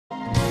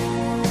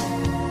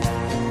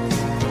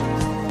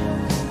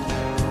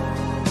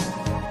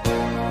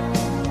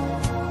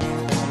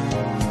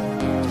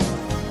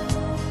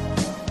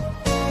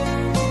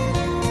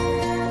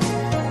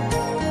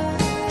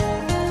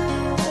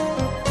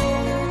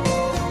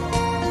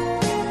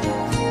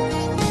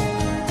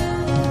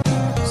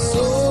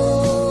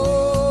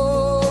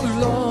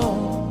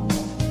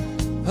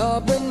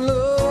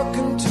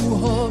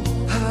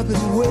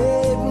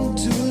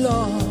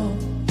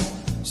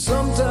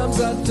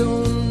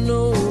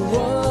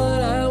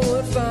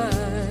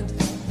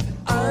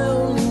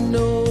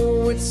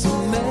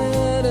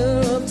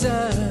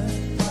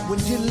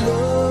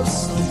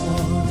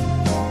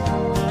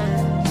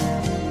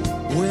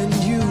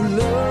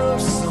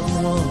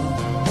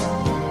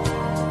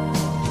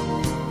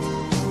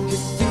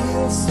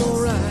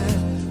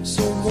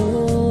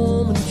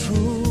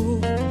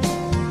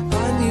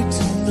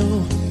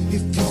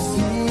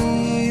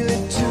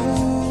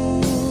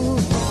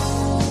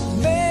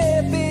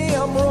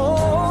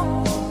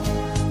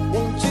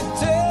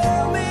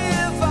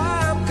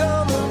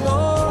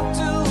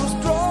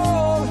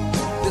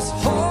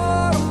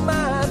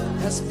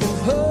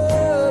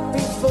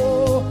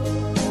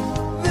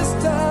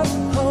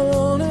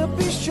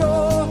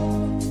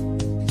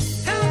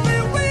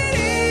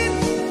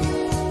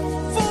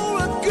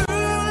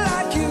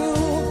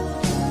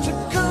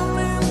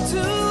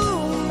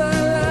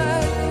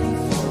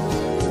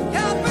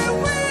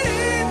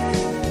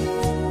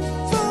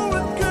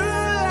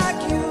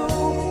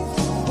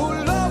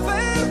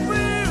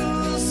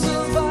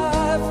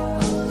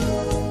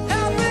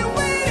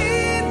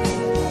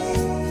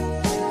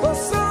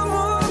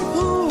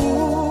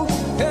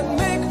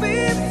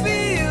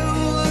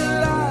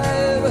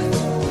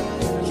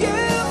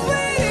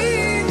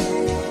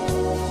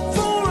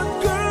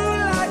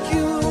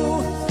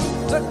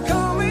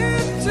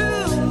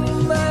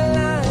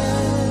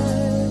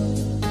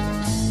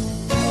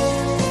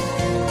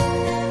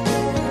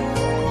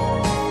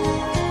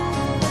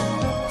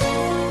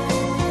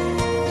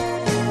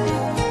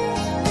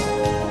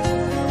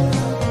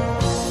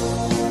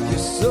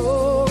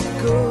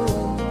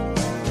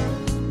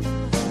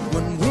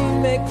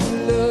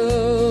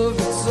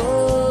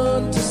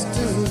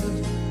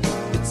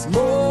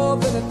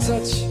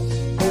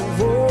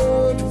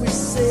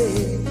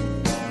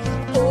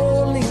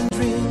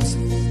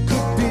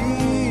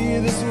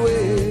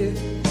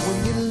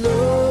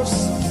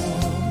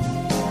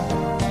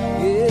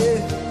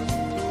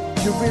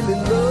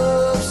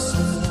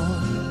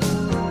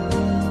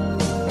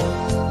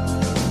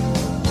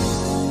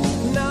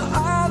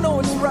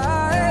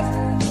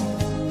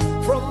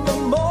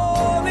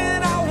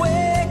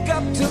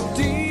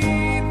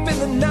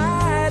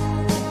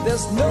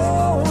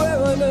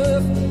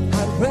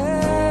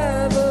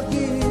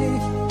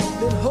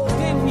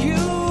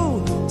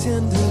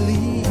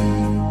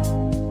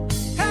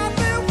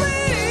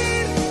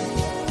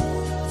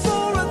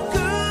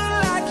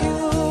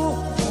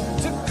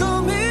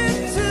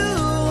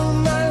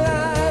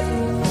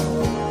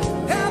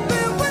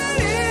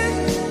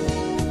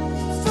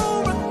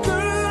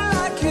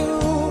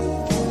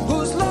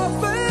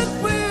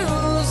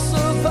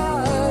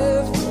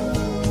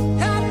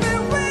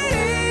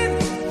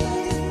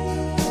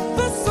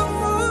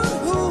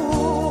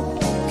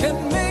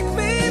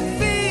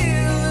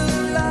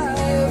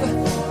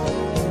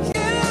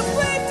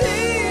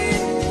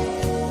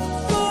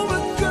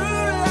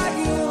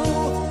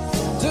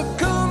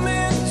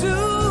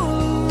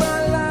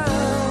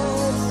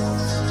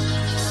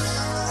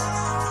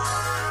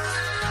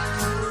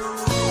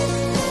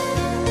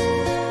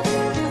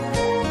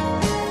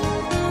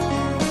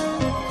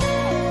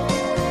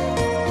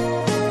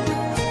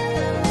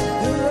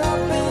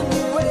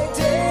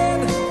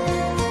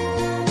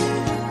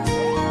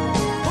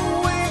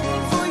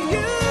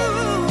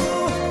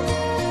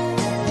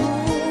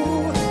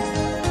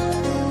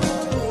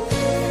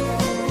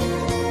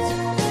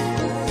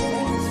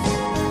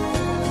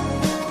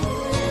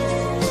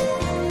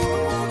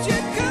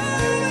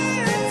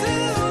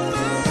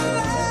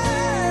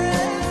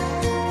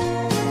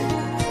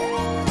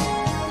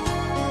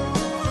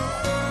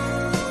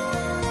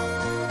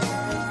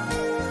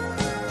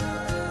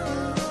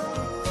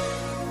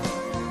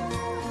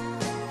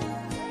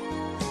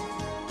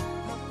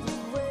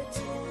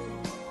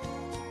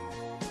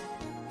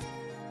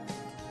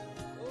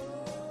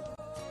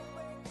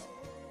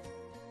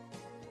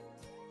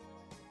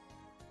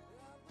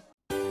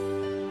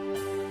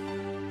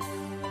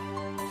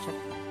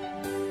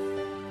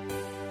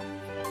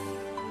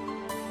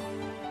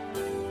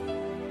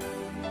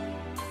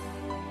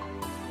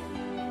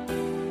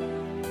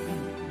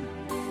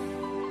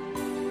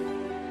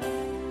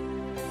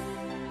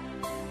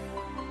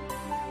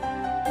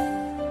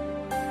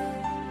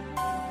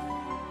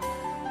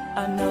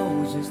I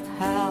know just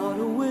how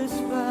to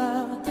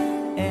whisper,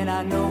 and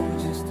I know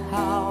just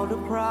how to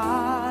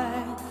cry.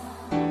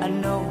 I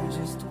know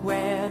just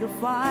where to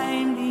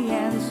find the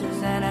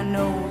answers, and I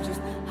know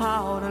just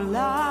how to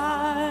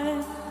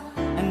lie.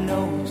 I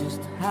know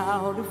just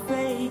how to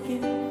fake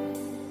it,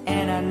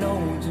 and I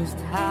know just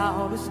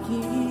how to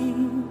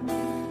scheme.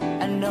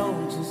 I know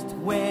just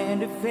when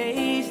to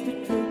face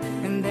the truth,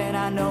 and then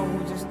I know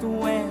just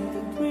when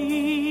to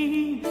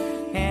dream.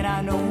 And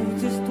I know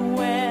just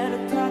where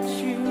to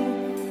touch you,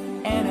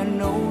 and I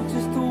know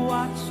just to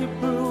watch you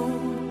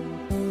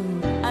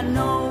brood. I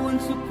know when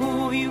to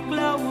pull you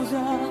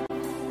closer,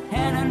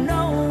 and I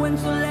know when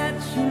to let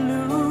you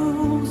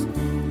loose.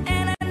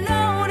 And I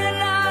know the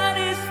night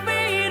is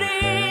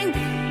fading,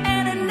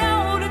 and I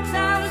know the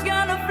time's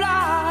gonna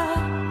fly.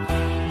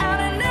 And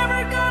I'm never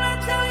gonna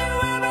tell you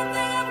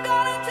everything I'm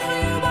gonna tell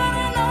you, but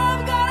I know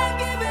I'm gonna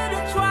give it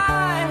a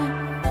try.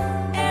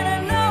 And I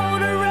know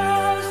the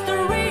roads to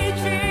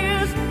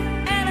reaches,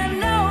 and I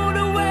know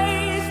the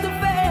ways to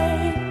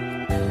fade.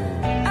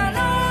 I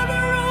know the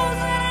rules,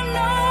 and I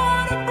know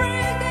how to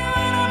break them,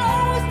 and I'll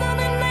always stand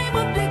in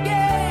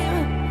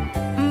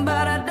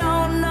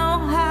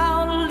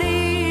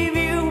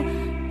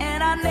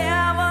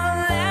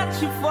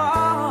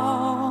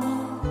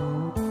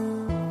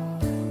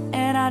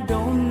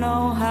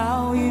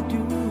you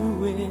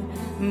do it,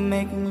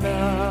 making love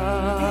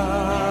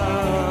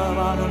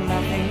out of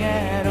nothing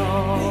at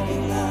all,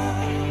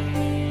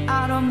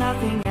 out of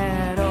nothing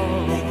at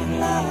all,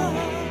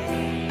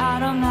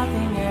 out of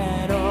nothing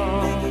at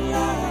all,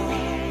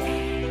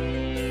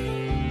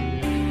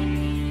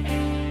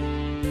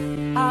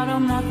 out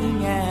of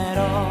nothing at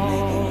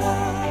all,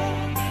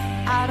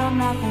 out of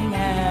nothing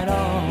at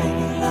all,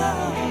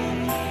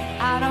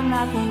 out of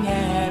nothing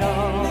at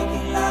all,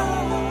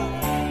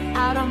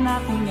 out of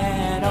nothing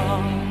at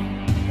all.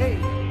 Hey.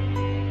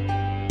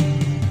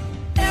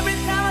 Every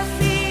time I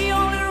see you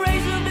on the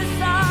rays of the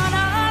sun,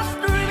 I'm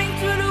streaming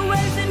through the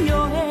waves in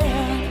your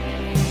hair,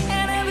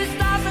 and every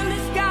star's in the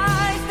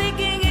sky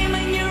sticking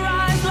in your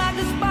eyes like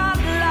a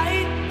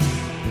spotlight.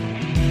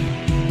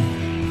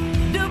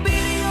 The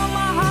beating of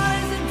my heart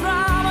is a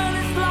drum and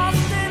it's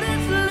lost and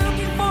it's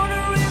looking for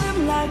the rhythm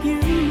like you.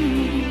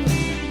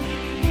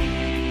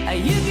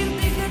 You can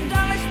take the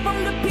darkness from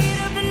the pit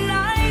of the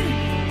night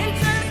and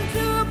turn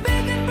into a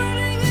big and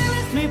burning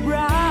endlessly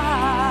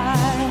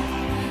bright.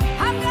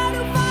 I've got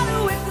to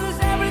follow it 'cause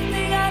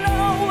everything I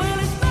know, well,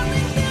 it's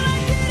nothing till I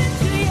get it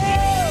to you.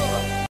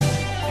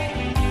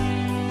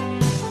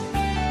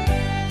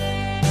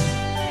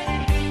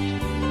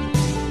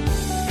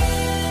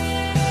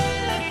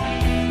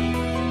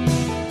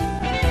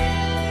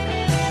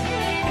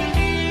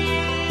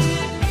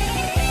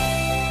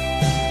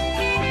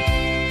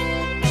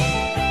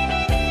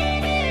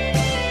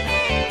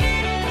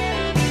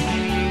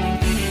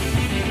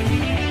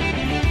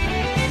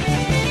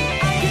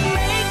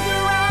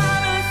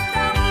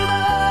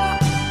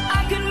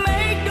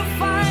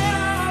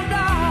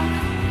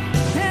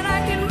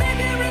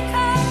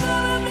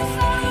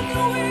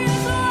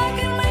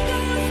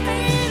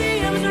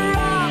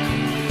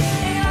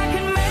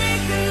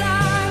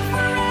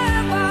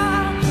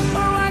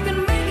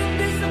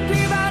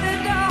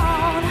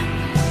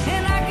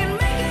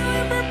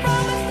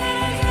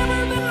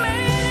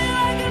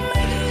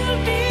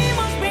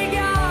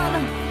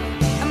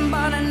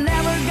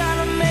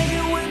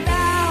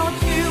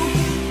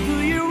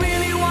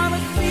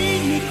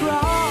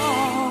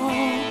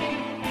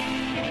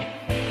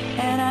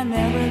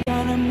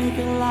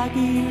 Like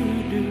you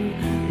do,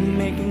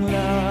 making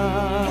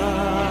love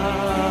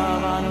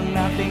out of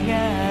nothing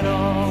at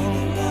all,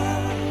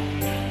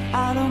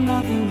 out of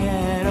nothing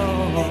at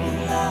all,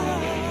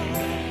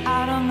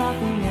 out of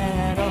nothing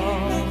at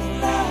all,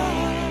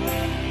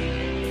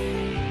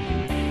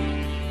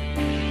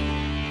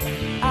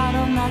 out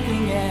of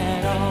nothing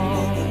at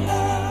all,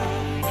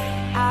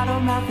 out of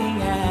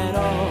nothing at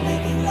all,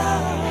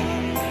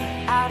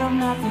 out of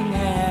nothing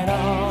at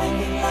all.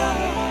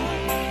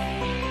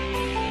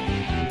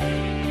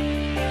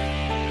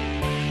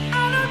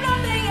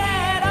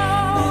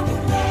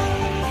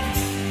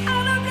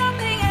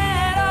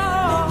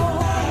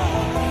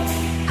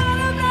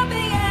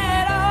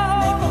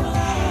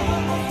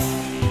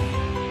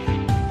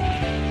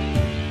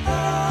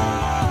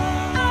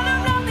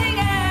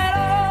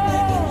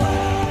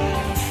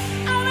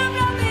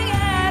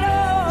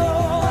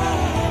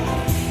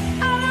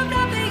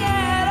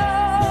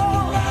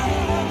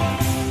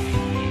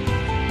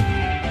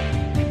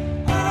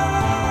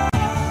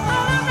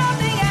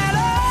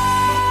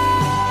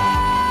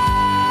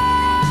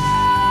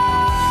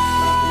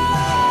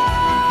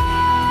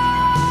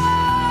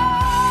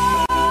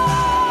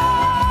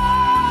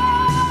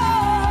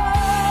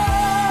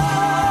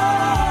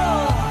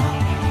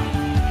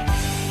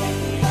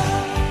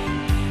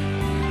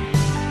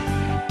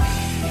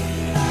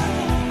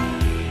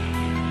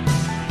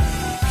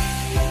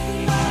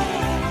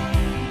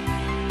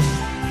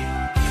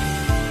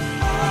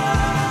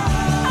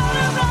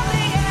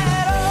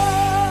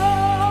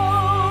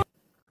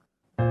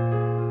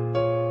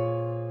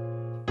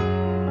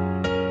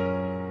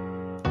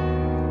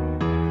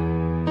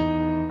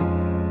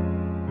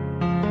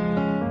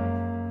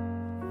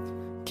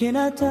 Can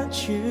I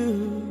touch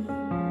you?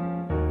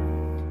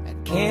 I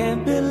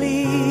can't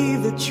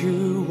believe that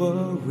you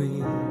were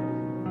real.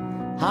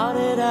 How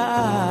did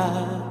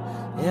I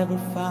ever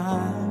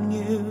find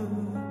you?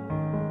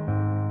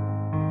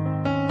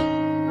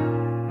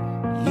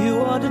 You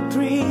are the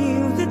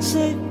dream that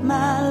saved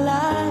my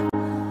life.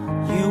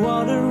 You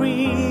are the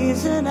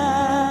reason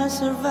I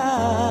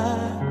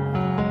survived.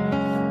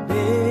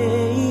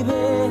 Baby,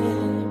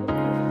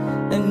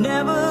 I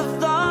never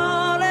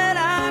thought that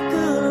I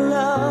could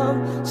love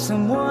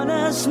someone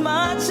as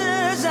much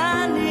as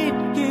I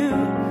need you.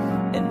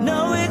 And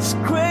no, it's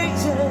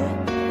crazy,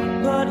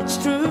 but it's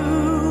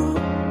true.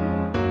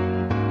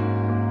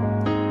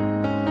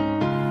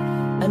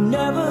 I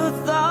never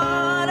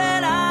thought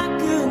that I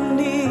could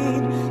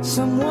need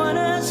someone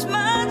as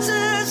much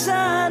as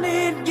I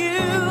need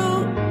you.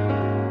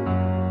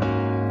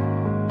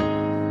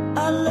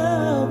 I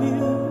love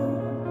you.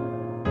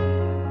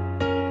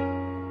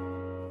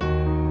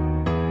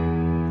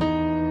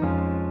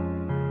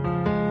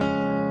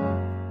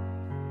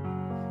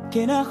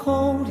 Can I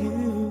hold you?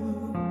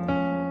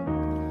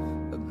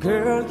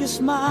 Girl, your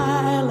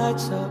smile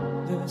lights up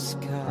the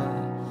sky.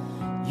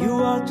 You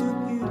are too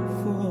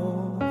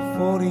beautiful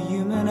for the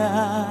human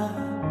eye.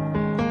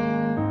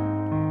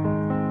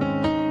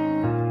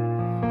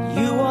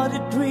 You are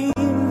the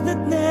dream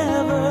that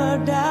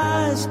never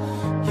dies.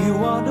 You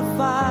are the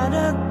fire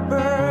that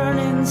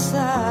burns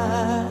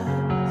inside.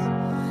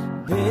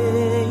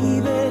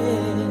 Baby,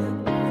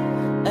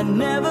 I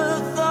never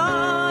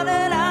thought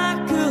that I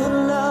could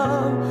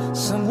love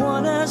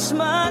someone as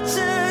much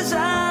as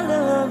I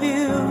love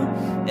you.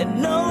 And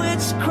know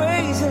it's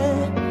crazy,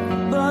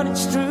 but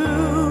it's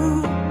true.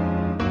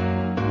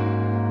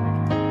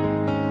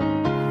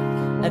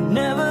 I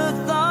never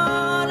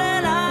thought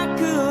that I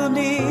could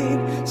need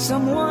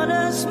someone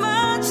as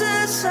much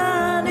as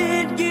I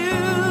need you.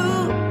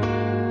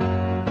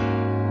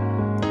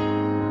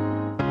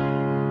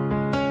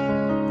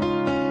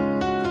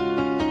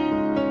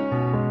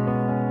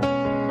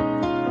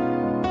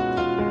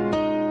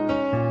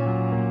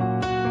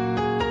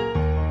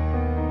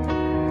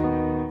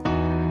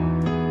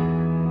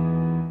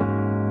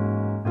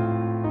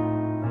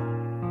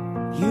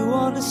 You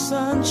are the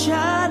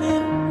sunshine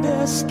in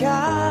the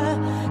sky.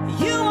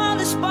 You are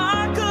the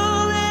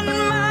sparkle in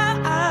my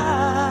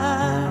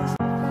eyes.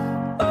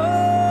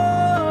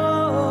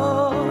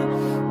 Oh,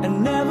 I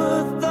never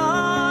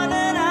thought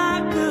that I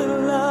could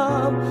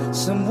love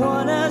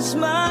someone as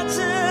much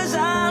as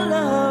I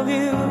love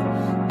you.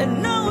 And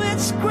know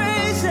it's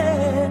crazy,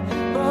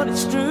 but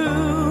it's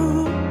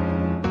true.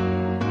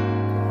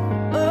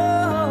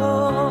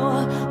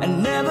 Oh, I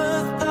never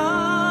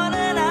thought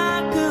that I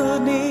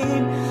could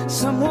need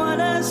someone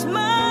as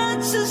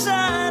much as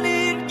I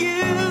need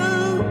you.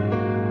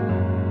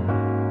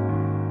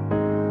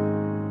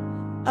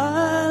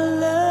 I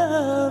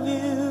love you.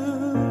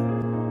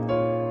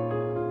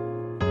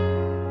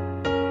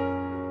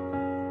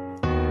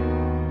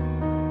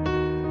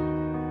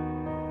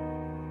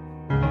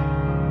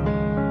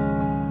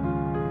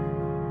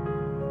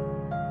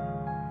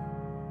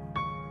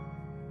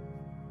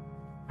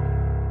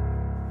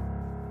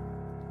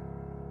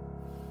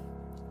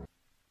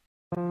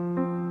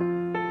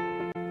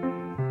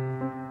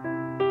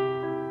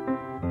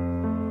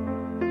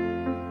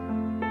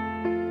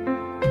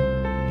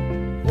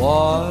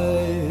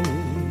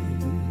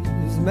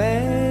 Wise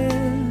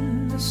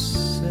men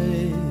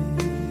say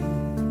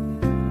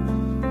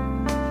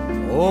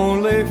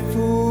only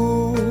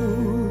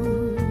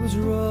fools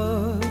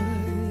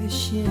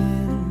rush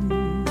in,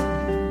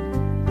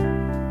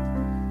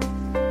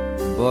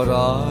 but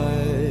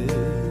I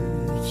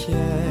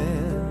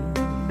can't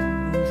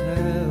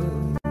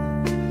help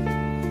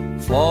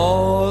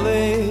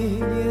falling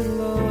in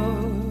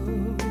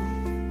love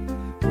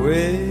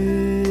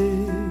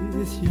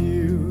with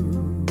you.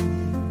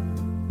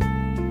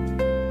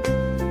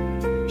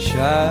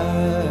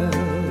 Shall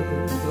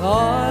I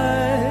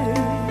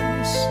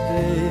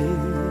stay?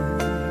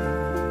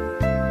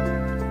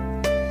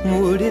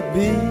 Would it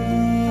be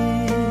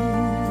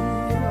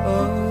a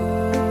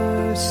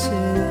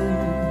sin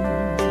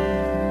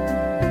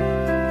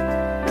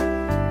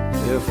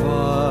if I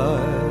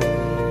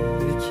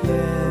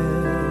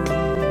can't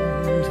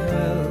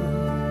help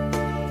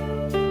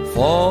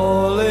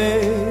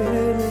falling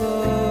in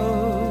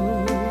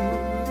love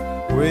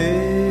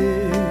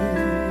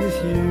with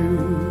you?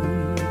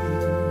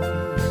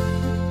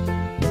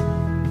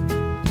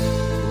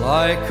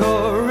 Like a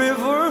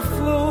river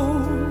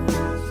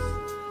flows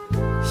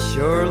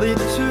surely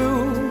to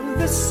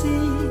the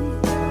sea,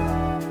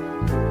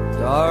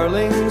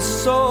 darling,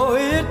 so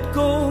it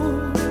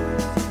goes.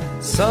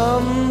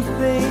 Some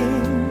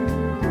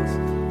things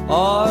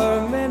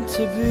are meant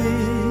to be.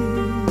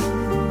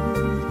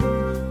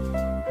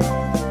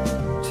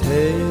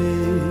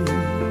 Take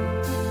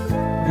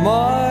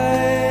my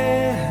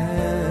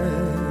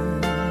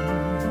hand,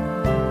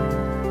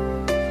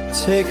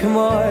 take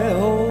my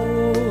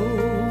whole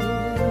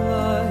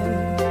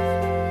life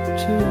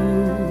too.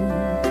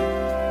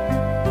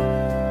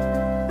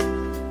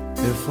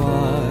 If I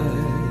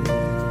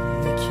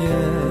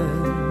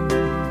can't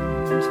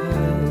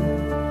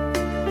help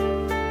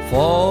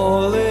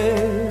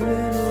falling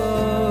in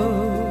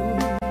love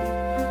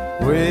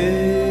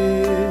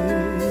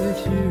with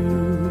you.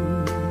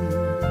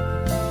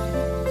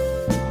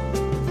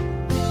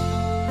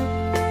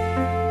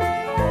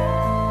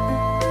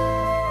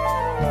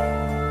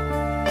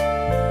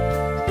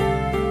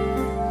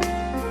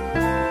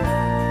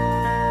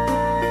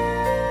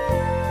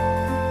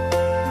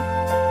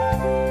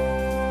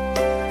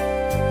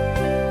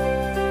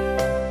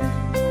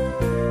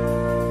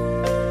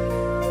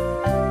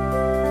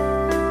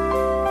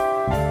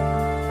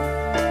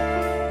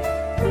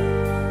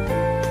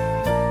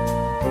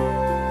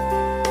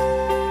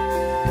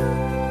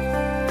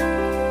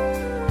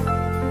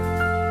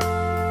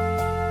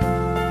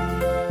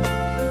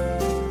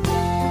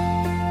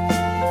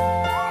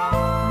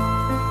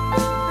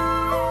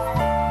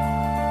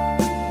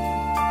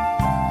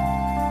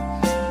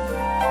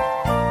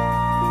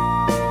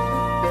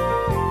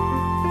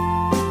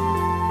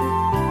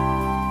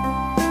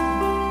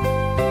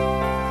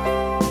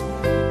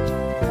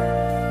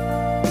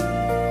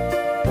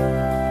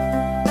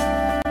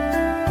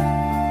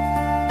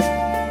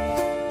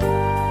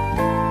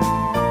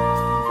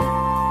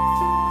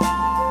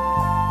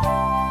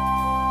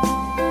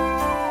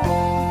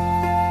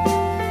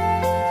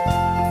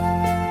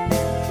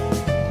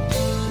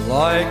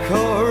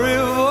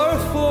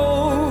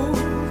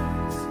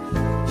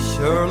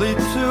 surely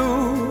to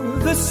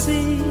the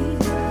sea.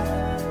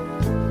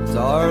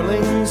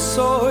 Darling,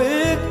 so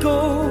it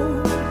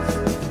goes.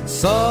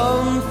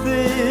 Some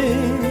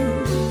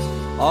things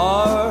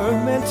are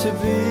meant to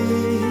be.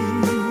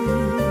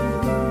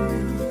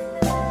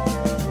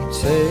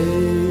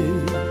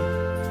 Take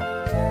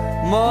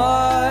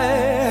my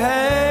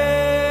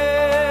hand,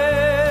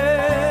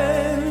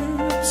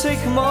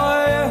 take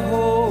my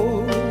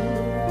whole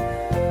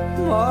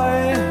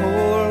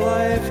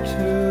life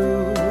too.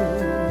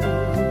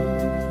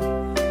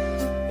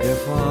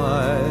 If I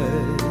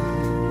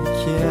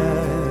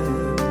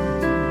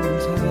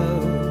can't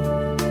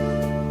help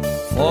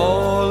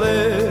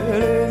falling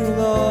in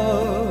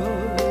love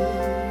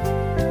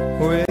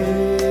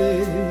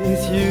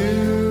with you,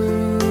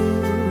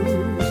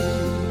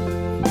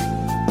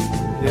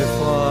 if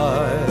I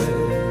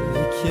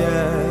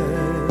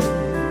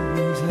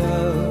can't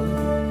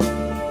help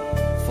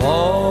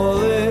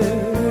falling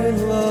in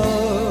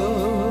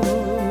love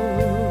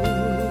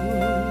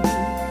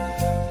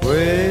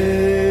with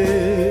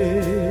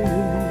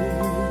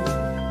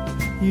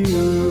you.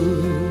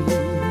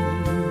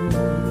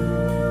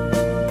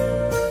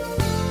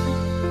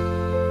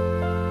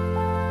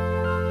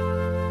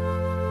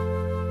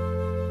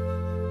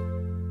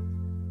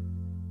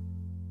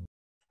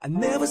 I've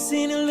never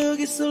seen you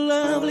looking so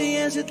lovely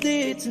as you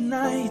did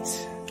tonight.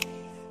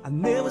 I've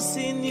never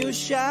seen you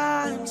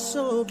shine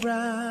so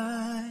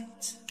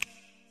bright.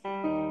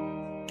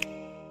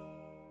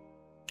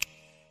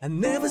 I've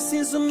never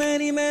seen so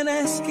many men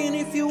asking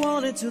if you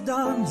wanted to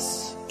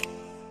dance.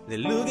 They're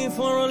looking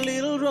for a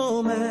little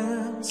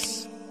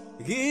romance,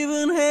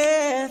 given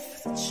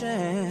half the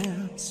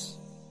chance.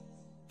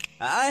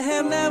 I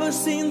have never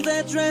seen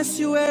that dress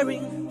you're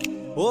wearing,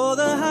 or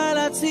the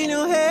highlights in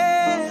your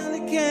hair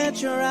that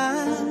catch your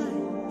eye.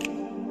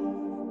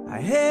 I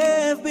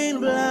have been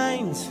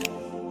blind,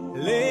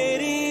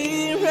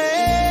 Lady in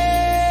Red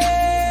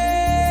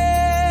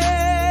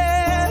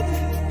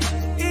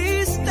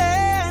is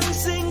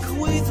dancing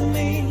with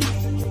me.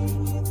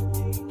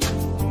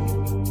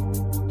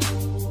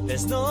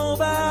 There's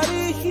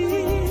nobody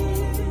here.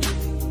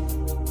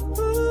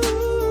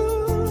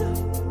 Ooh,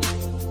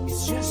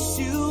 it's just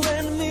you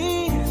and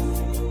me.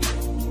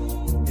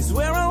 It's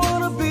where I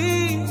wanna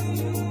be.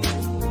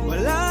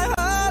 Well, I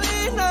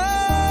hardly know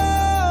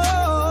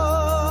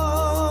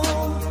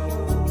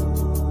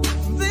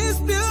this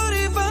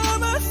beauty by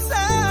my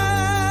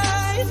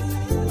side.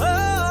 Oh,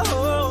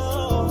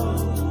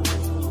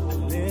 I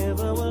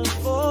never will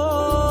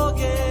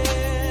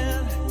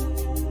forget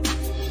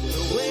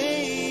the way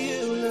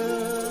you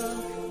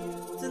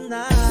look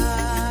tonight.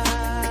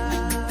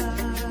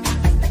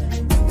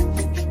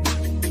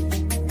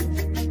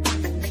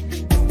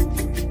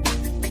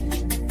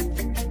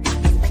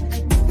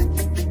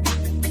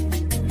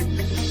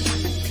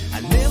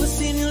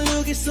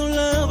 So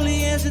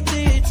lovely as you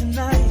did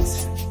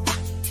tonight.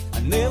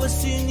 I've never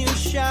seen you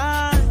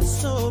shine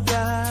so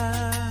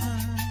bright.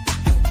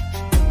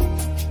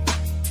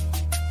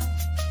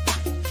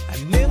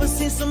 I've never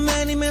seen so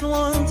many men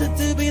wanted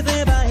to be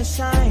there by your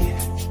side.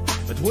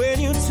 But when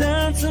you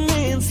turned to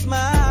me and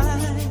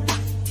smiled,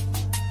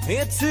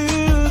 it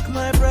took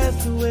my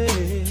breath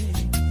away.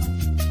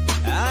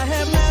 I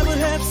have never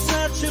had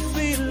such a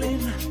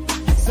feeling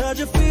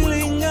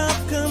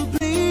of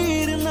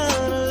complete and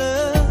utter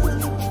love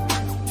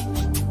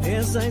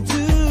as I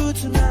do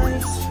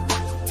tonight,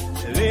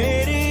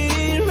 Lady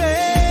in Red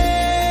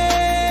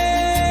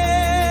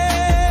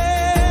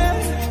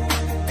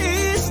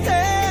is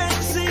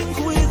dancing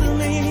with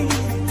me,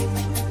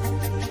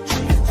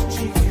 cheek to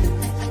cheek.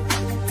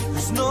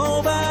 There's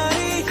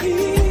nobody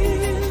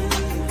here.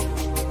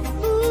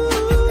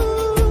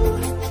 Ooh,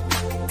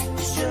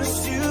 it's just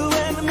you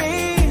and me.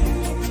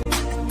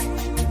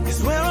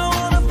 It's where I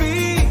wanna be.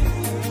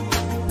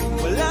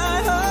 Well, I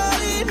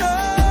hardly know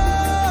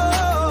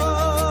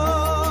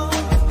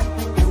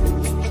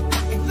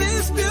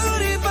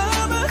beauty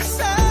by my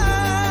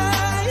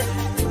side.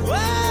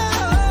 Whoa,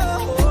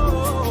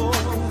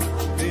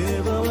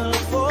 never will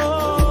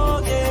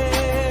forget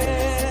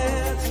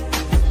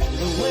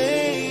the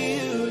way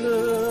you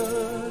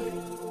look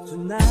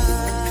tonight.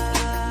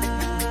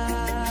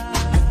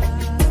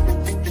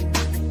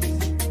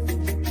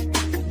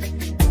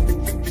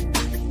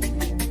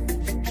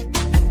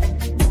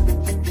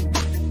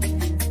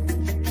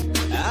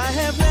 I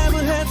have never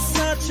had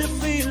such a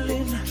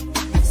feeling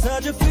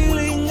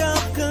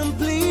of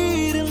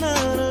complete and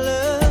utter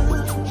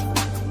love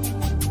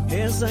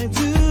as I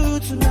do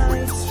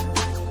tonight,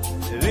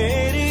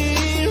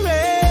 Lady in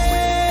Red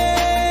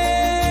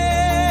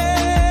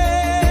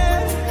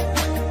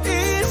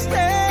is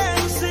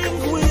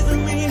dancing with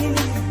me,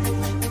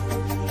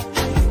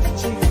 cheek to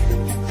cheek.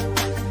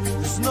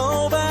 There's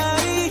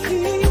nobody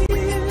here.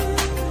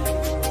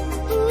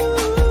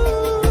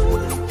 Ooh,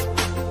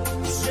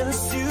 it's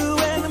just you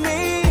and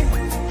me.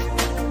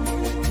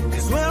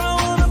 It's where I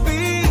wanna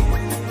be.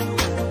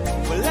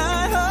 Well, I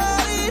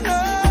hardly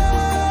know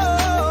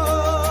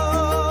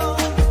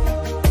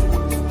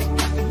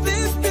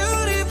this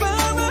beauty by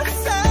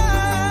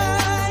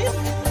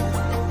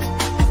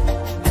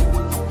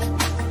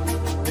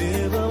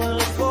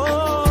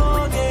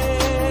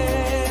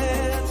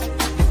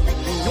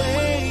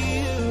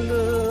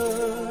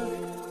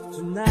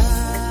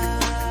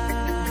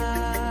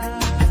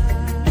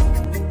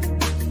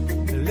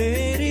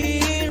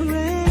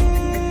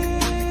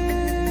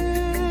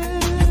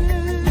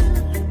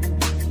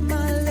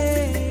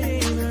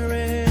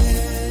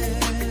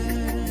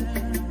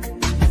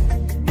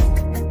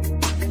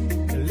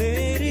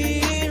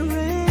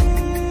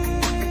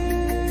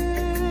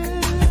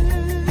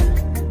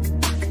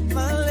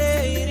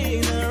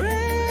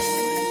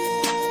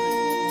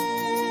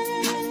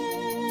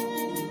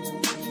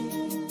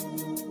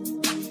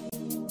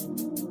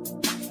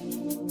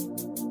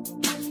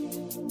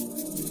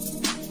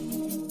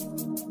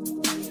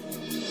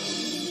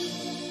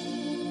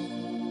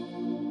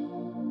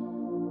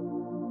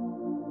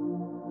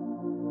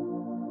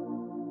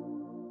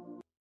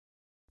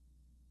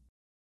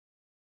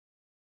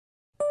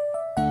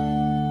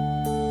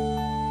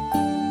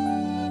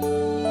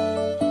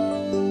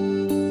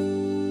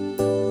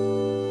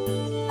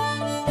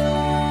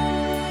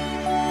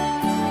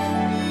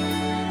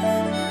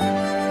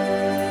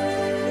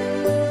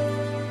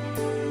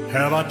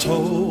I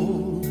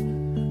told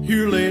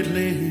you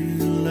lately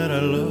that I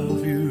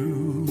love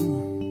you?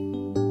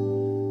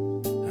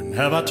 And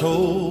have I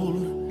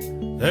told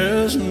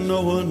there's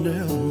no one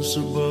else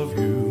above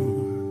you?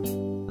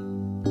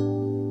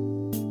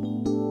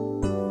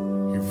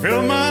 You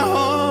fill my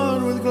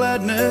heart with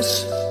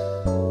gladness,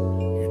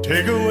 you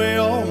take away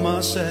all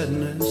my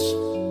sadness,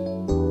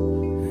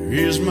 you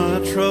ease my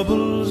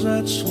troubles,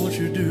 that's what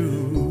you do.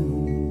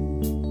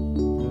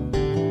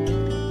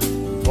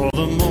 For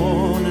the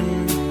morning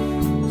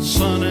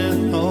sun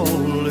in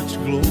all its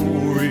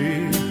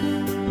glory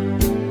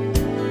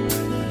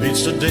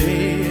meets the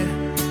day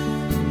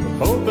with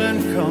hope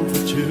and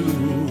comfort too.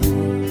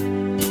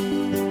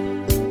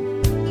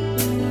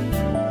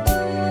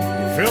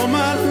 You fill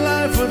my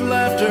life with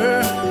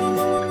laughter,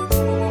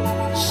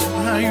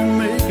 somehow you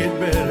make it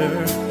better.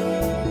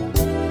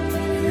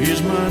 You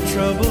ease my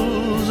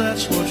troubles,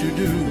 that's what you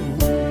do.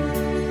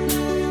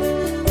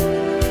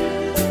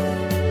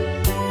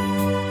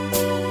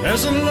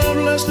 There's a love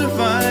less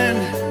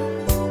defined,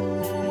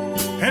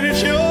 and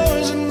it's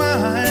yours and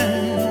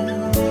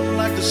mine,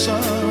 like the sun.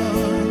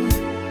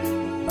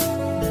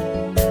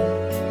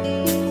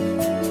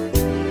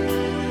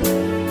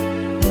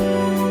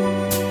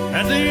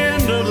 At the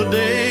end of the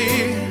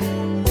day,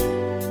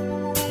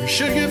 we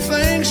should give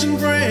thanks and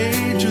pray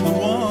to the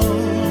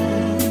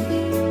one,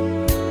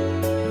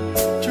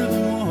 to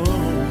the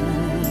one.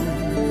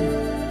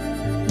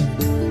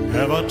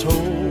 Have I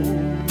told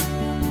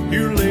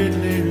you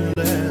lately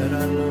that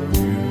I love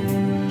you?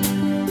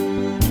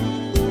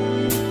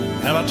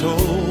 Have I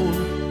told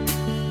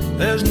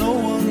there's no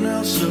one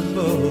else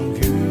above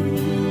you?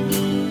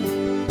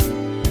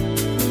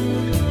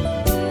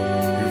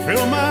 You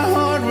fill my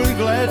heart with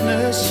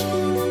gladness,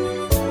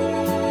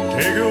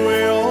 take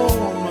away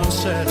all my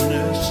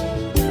sadness,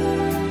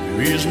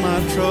 you ease my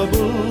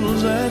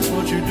troubles, that's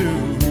what you do.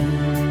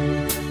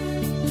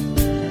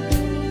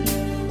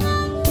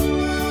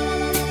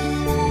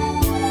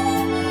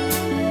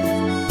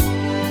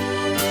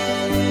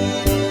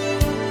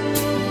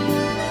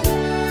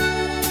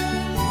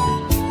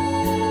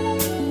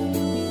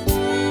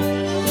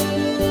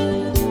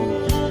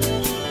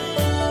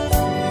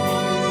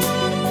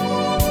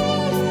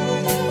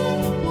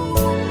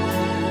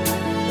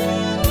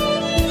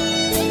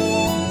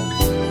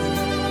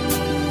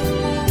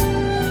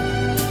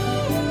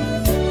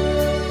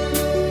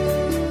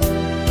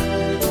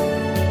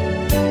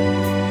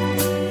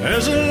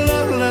 There's a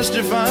love less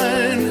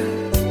defined,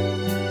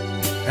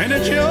 and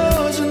it's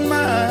yours and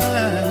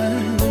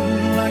mine,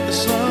 like the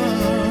sun.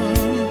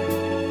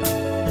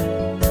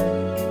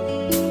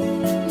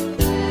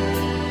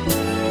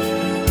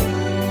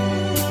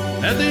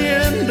 At the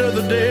end of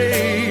the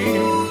day,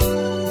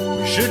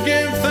 we should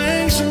give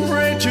thanks and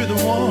pray to the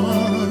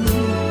one,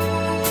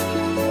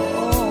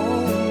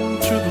 oh,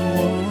 to the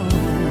one.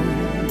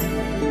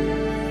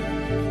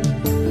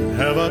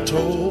 Have I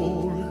told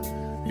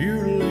you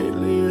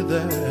lately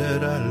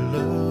that I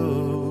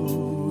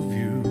love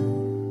you?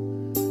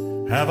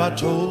 Have I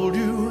told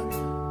you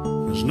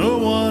there's no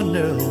one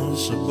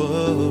else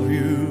above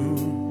you?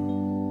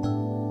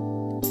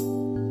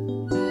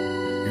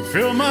 You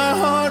fill my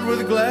heart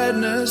with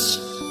gladness,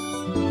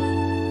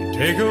 you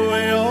take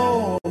away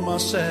all my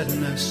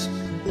sadness,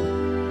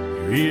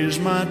 you ease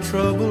my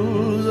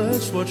troubles,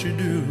 that's what you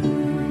do.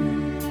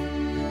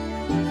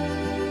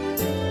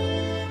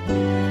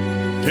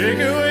 Take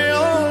away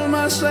all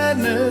my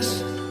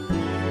sadness,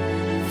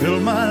 fill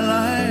my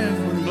life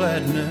with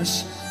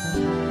gladness,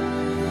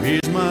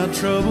 ease my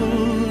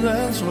trouble,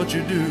 that's what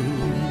you do.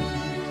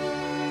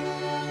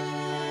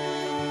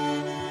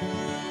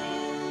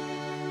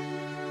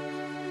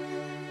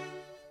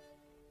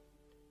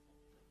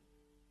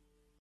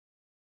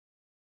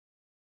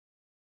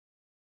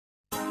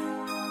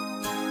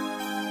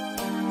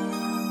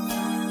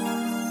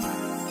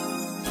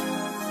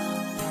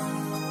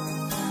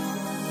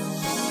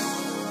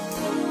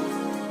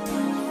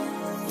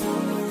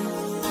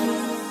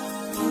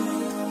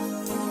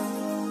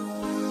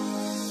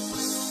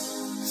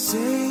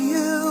 Say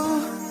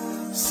you,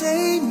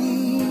 say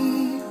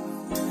me,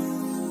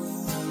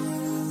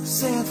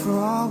 say it for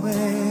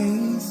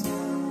always.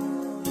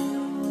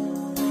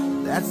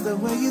 That's the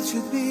way it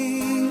should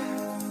be.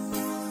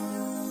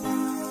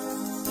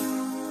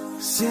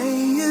 Say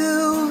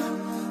you,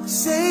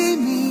 say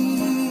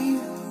me,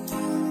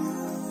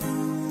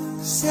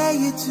 say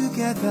it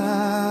together,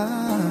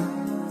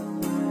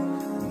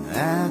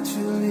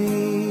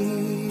 naturally.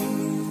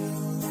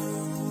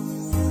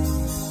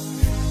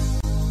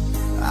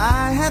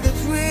 I had a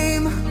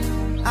dream,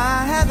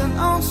 I had an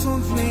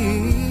awesome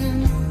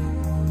dream.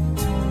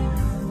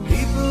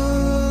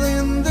 People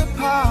in the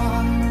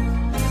park,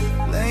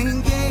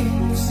 playing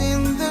games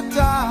in the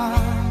dark.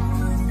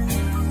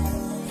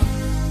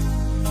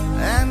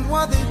 And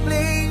what they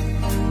played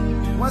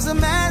was a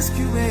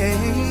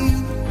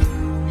masquerade.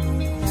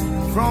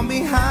 From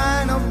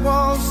behind the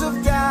walls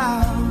of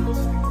doubt,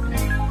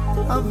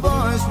 a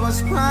voice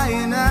was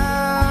crying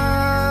out.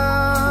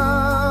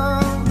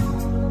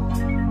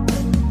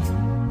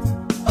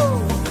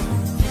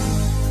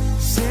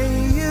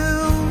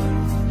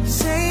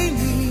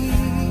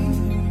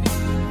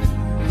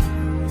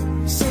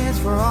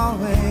 for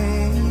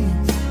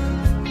always.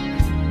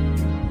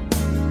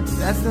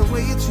 That's the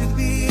way it should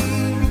be.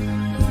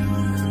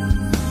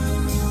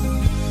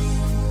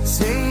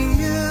 Say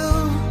you,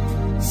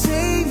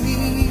 say me,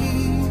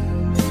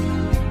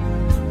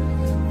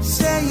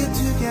 say it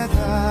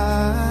together,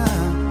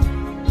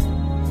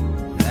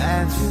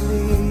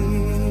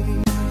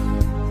 naturally.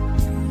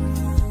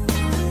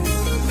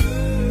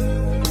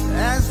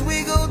 As we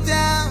go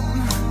down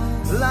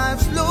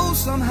life's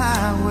lonesome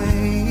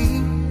highway,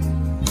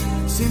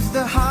 seems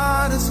the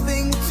hardest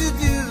thing to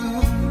do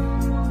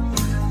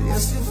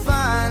is to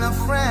find a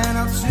friend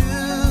or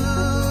two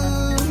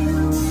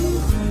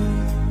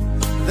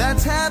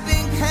that's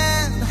having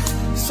hand,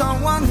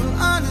 someone who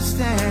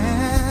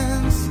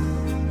understands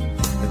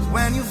that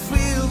when you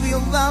feel you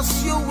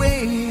lost your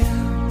way,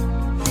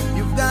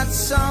 you've got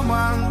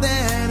someone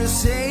there to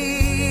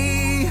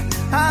say,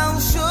 I'll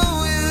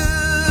show you.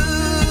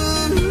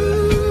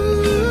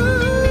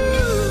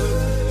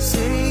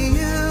 Say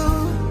you,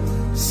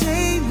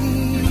 say me,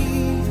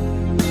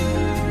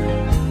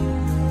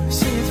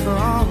 say it for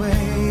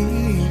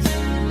always.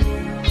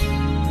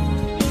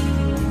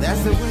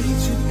 That's the way it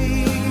should be.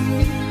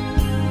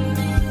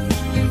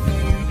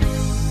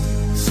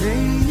 Say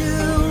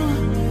you,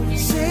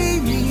 say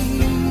me,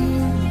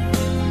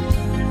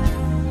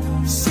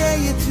 say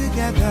it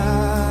together,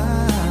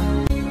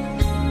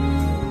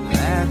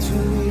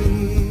 naturally.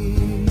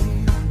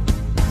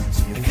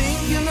 So you think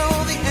you know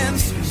the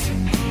answers?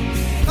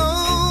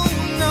 Oh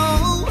no,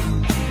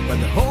 but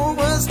the whole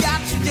world's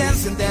got you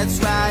dancing. That's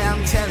why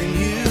I'm telling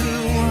you,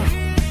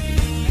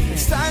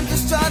 it's time to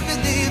start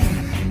believing.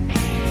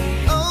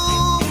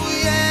 Oh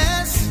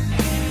yes,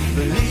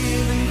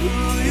 believe in who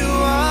you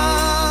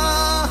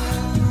are.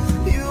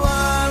 You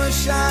are a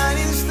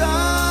shining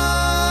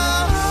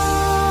star.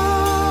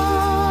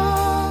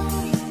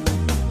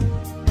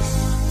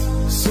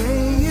 Say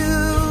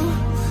you,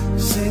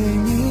 say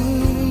me,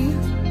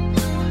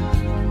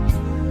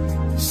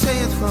 say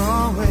it for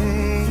always.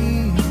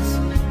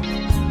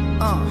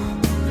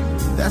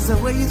 That's the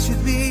way it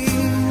should be.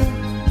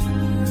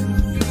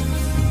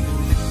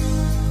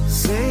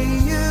 Say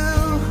you,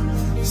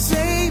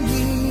 say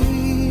me,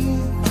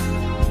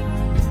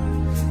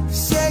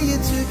 say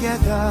it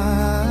together,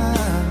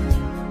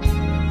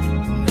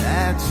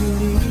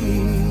 naturally.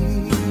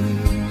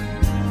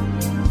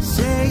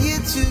 Say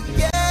it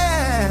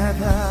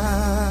together,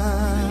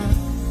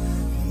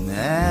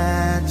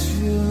 naturally.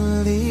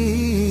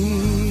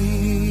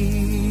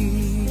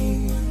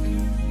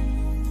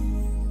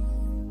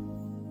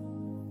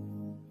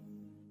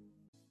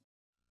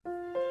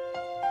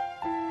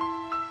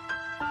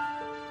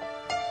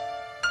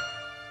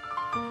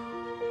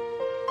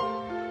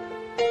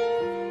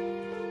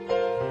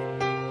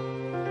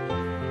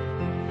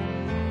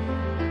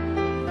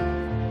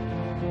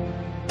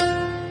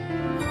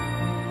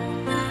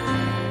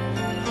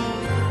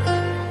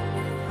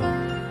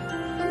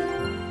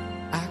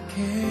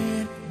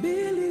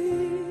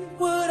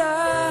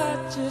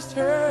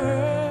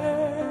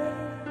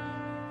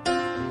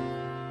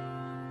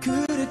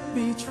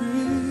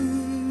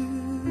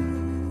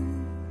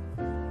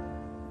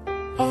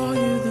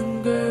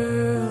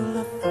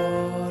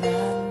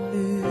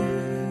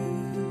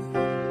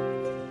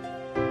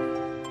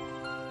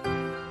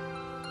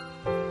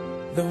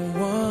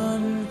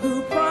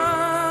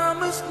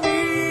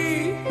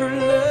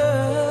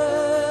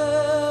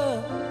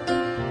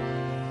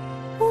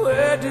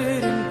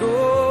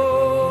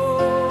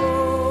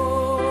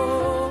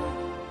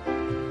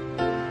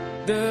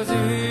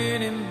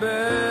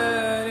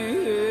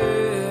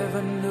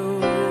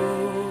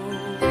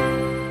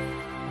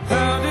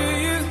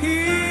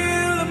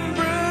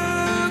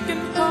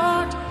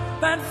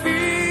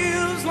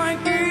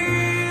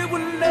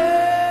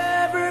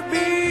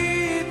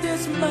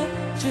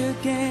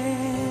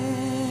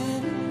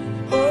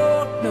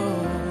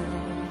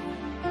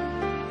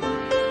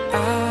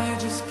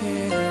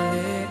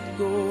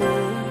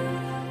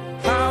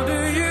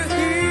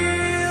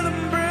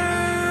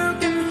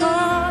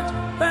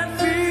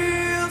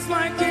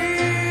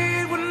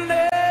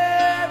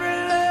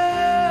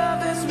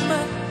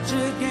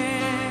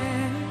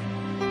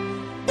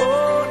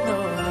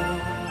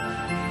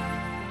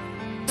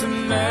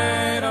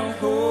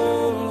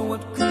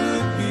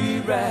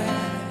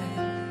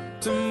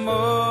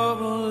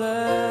 Tomorrow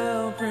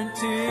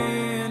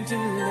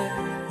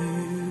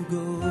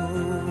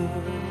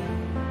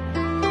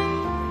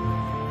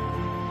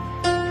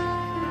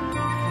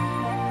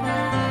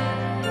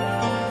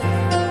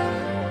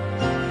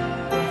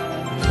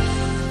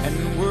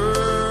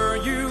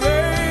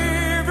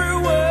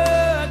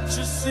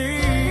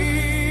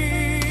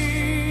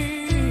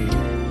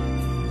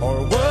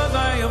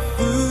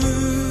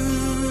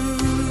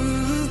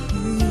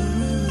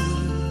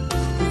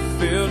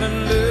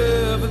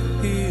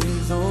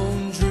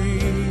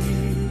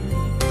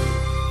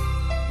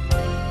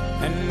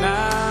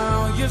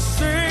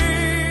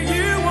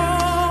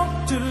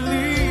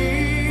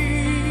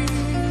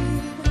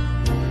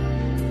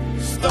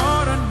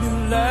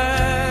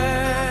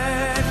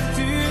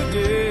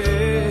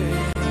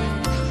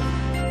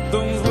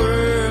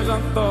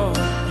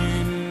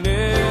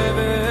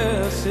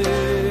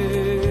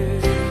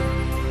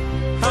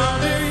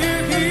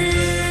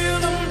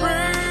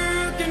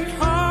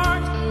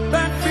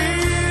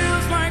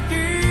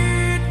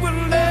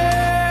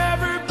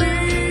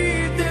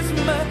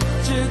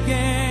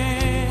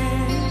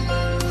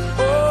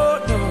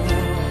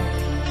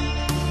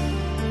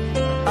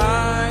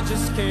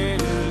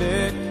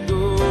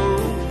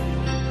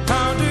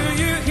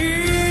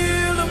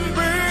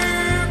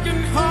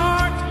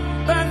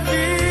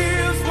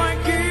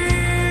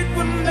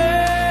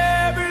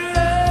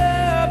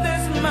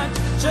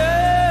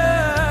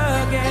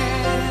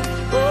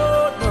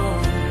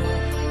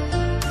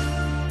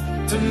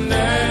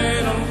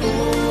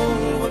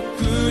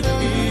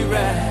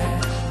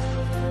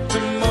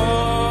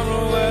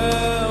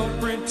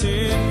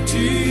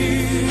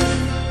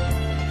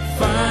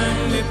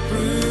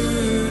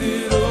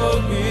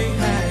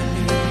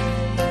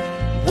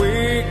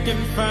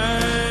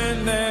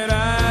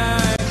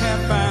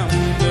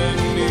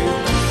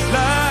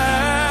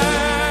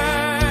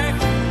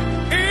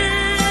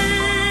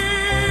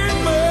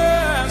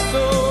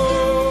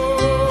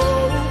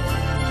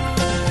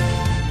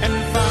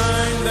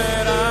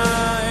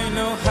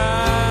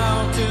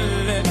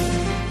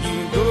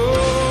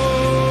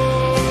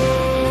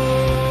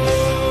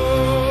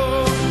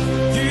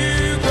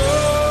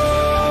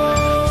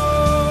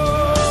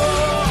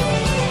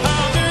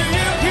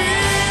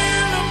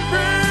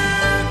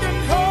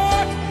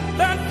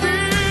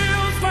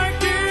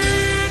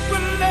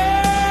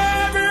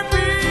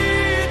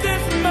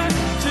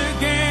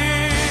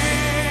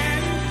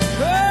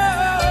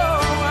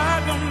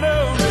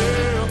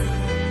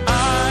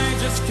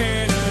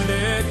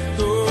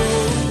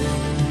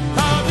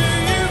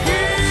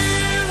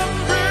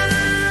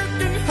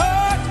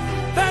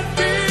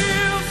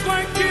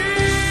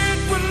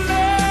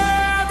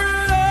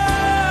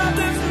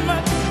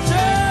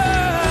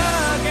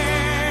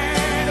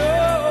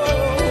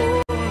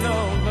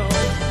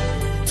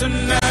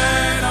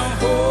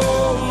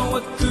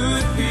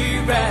could be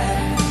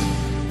right.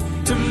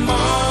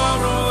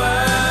 Tomorrow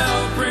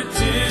I'll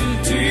pretend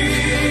to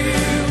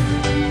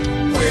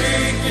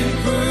wake and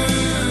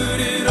put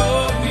it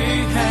all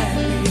behind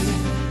me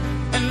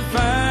and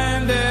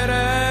find that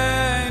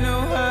I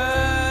know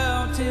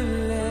how to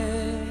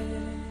let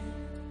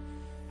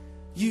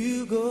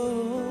you go.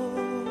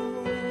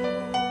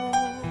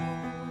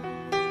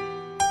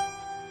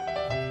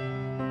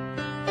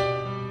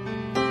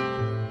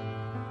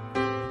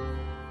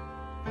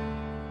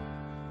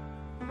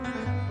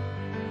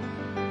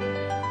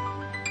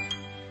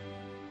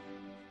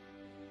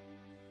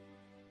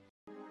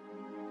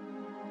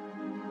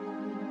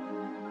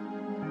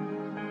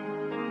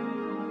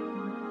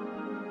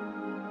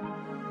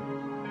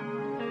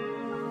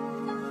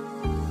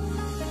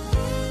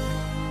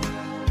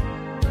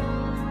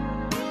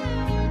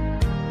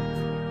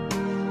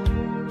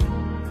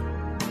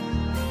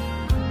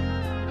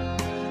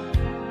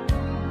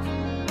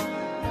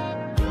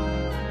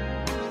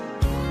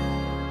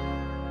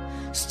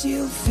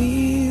 Still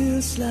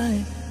feels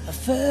like a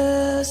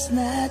first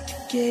night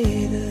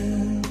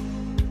together.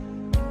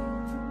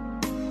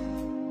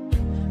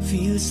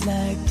 Feels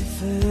like the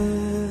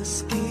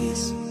first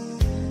kiss.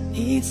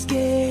 It's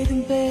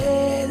getting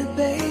better,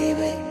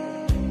 baby.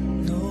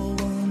 No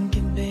one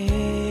can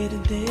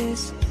better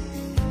this.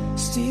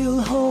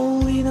 Still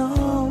holding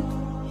on,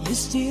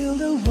 you're still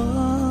the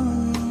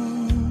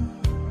one.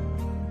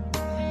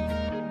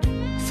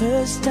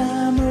 First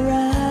time our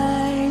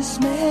eyes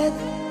met,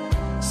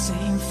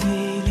 same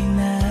feeling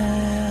I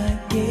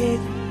get,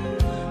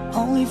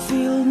 only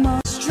feel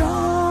much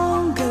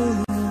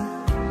stronger.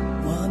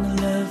 Wanna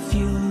love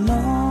you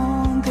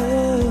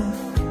longer.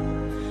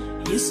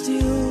 You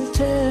still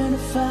turn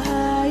the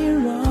fire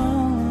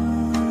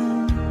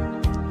on.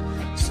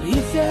 So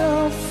if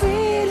you're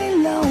feeling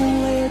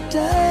lonely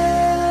down,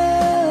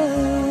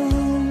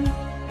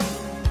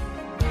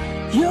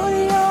 you're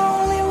the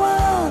only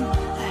one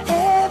I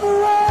ever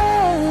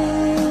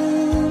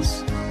was.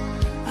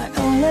 I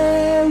only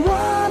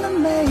wanna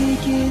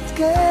make it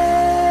good.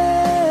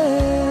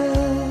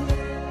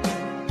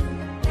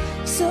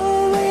 So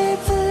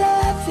if I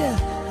love you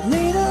a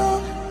little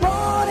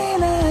more than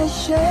I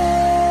should,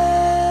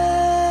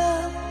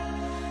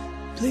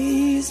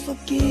 please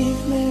forgive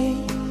me.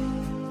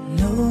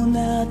 No,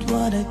 not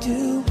what I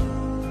do.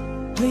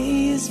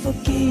 Please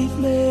forgive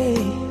me.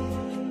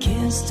 I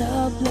can't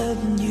stop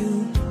loving you.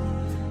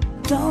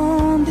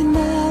 Don't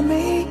deny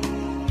me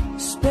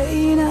this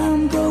pain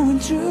I'm going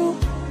through.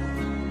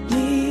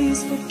 Please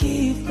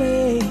forgive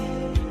me.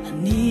 I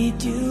need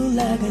you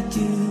like I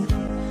do.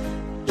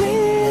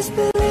 Please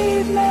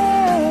believe me.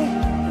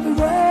 Every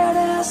word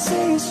I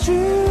say is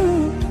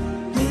true.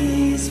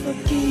 Please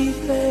forgive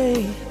me.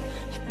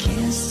 I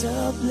can't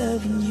stop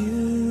loving you.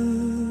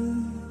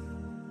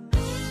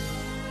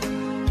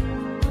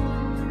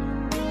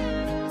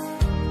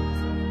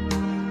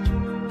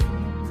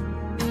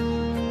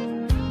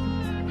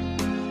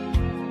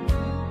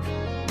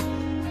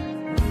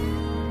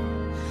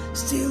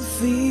 Still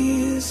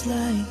feels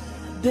like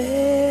the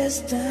best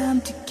time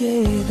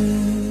together.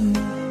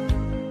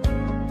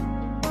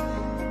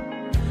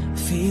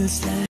 Feels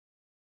like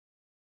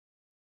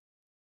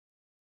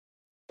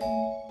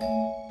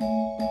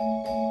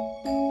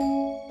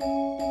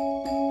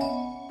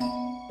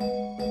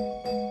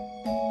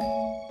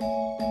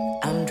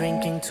I'm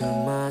drinking too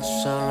much,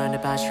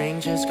 surrounded by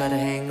strangers, got a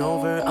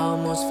hangover,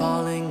 almost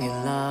falling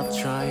in love,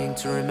 trying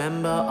to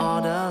remember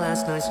all the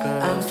last night's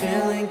girl. I'm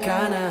feeling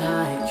kinda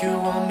high, you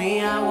want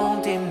me, I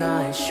won't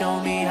deny. Show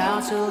me how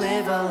to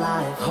live a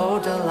life,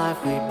 hold the life,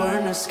 we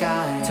burn the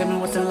sky. Tell me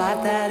what's the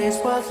life that is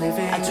worth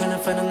living. I try to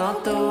find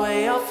another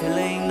way of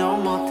feeling, no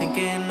more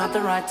thinking, not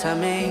the right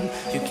timing.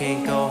 You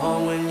can't go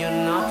home when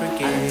you're not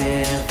drinking. I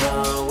never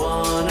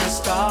wanna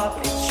stop,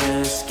 it's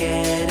just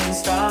getting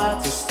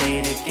started.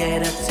 Stay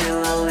together till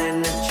our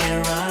energy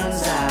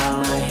runs out.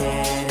 My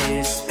head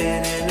is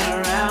spinning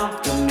around,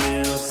 the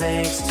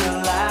music's too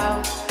loud.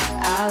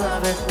 I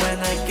love it when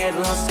I get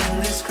lost in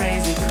this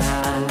crazy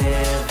crowd. I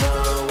never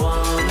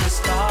wanna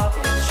stop,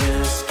 it's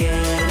just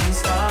getting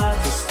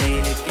started. Stay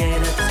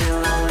together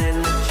till our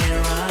energy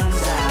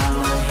runs out.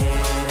 My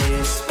head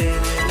is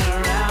spinning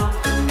around,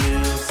 the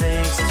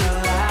music's too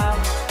loud.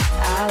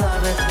 I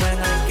love it when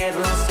I get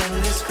lost in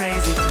this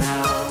crazy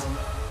crowd.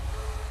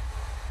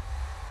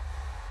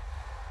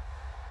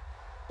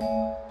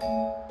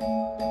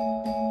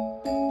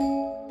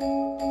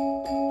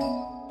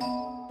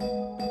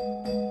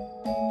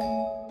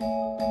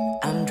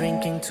 I'm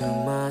drinking too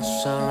much,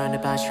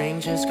 surrounded by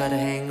strangers, got a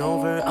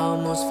hangover,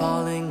 almost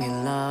falling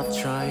in love,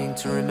 trying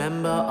to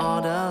remember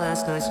all the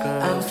last night's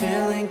girl. I'm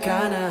feeling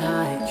kinda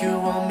high, you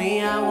want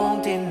me, I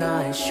won't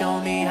deny. Show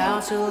me how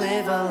to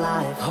live a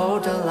life,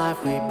 hold the life,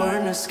 we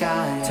burn the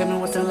sky. Tell me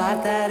what's the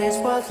life that is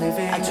worth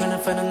living. I try to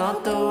find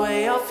another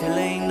way of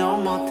feeling, no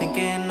more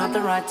thinking, not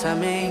the right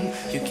timing.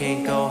 You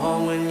can't go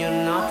home when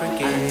you're not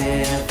drinking.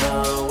 I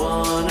never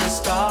wanna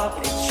stop,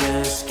 it's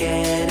just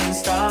getting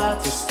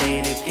started.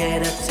 Stay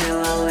together till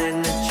our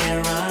energy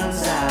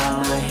runs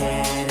out. My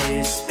head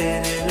is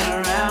spinning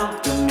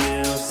around, the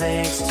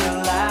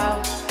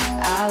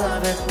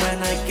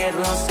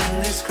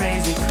this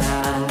crazy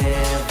crowd. I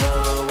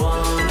never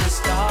wanna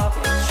stop,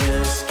 it's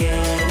just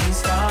getting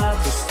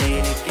started. To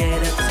stay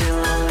together till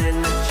all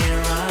energy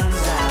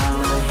runs out.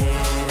 My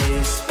head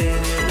is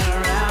spinning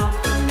around,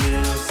 the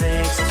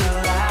music's too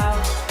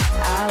loud.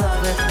 I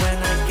love it when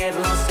I get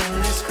lost in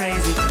this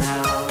crazy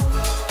crowd.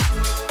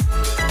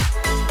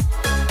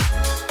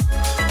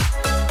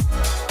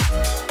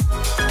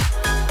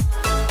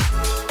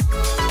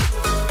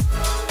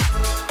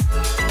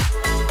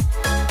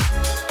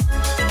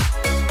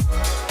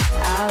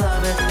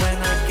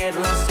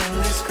 Lost in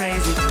this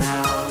crazy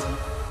crowd.